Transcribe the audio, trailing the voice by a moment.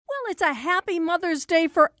it's a happy Mother's Day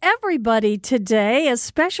for everybody today,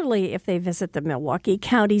 especially if they visit the Milwaukee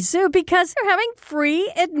County Zoo, because they're having free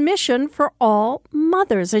admission for all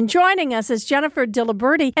mothers. And joining us is Jennifer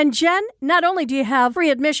Diliberti. And Jen, not only do you have free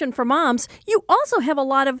admission for moms, you also have a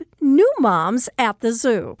lot of new moms at the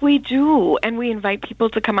zoo. We do, and we invite people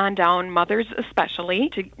to come on down, mothers especially,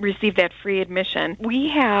 to receive that free admission. We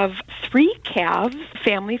have 3 calves,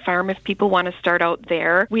 family farm, if people want to start out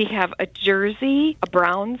there. We have a Jersey, a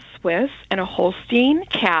Brown Swiss, and a Holstein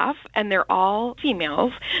calf, and they're all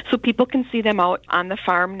females, so people can see them out on the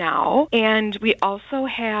farm now. And we also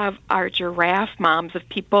have our giraffe moms. If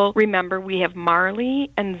people remember, we have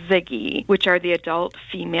Marley and Ziggy, which are the adult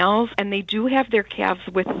females, and they do have their calves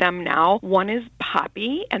with them now. One is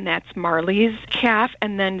Poppy, and that's Marley's calf,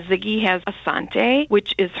 and then Ziggy has Asante,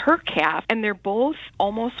 which is her calf, and they're both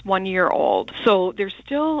almost 1 year old. So they're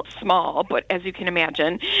still small, but as you can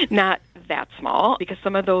imagine, not that small, because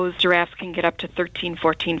some of those giraffes can get up to 13,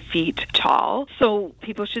 14 feet tall. So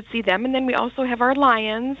people should see them. And then we also have our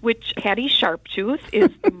lions, which Patty Sharptooth is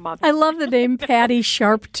the mother. I love the name Patty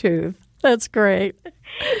Sharptooth. That's great.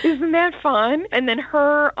 Isn't that fun? And then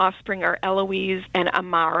her offspring are Eloise and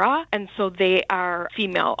Amara, and so they are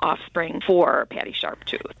female offspring for Patty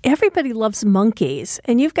Sharptooth. Everybody loves monkeys,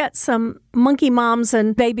 and you've got some monkey moms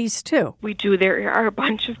and babies too. We do. There are a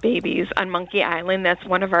bunch of babies on Monkey Island. That's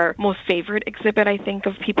one of our most favorite exhibit, I think,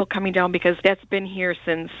 of people coming down, because that's been here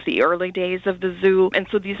since the early days of the zoo. And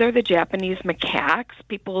so these are the Japanese macaques.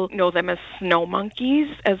 People know them as snow monkeys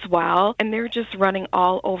as well, and they're just running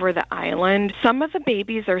all over the island. Some of the babies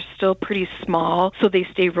are still pretty small, so they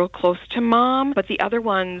stay real close to mom, but the other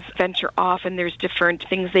ones venture off, and there's different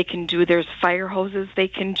things they can do. There's fire hoses they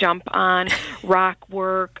can jump on, rock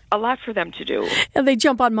work, a lot for them to do. And they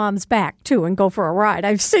jump on mom's back, too, and go for a ride.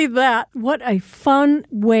 I've seen that. What a fun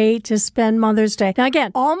way to spend Mother's Day. Now,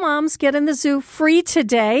 again, all moms get in the zoo free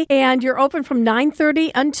today, and you're open from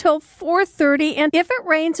 9:30 until 4:30. And if it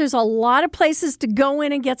rains, there's a lot of places to go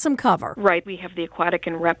in and get some cover. Right. We have the Aquatic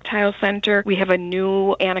and Reptile Center. We have a new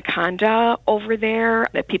anaconda over there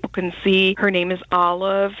that people can see. Her name is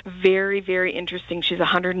Olive. Very, very interesting. She's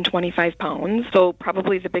 125 pounds, so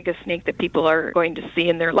probably the biggest snake that people are going to see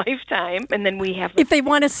in their lifetime. And then we have... If they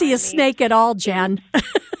want to see a snake at all, Jen.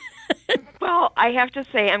 Well, I have to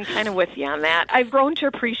say I'm kind of with you on that. I've grown to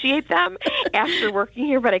appreciate them after working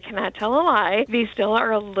here, but I cannot tell a lie. They still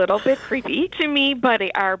are a little bit creepy to me, but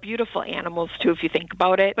they are beautiful animals, too, if you think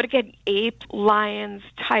about it. But again, ape, lions,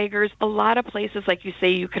 tigers, a lot of places, like you say,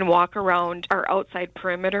 you can walk around our outside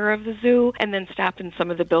perimeter of the zoo and then stop in some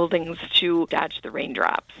of the buildings to dodge the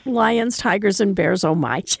raindrops. Lions, tigers, and bears, oh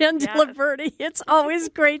my. Jen Diliberti, it's always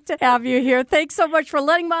great to have you here. Thanks so much for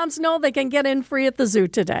letting moms know they can get in free at the zoo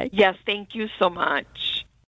today. Yes, thank you so much.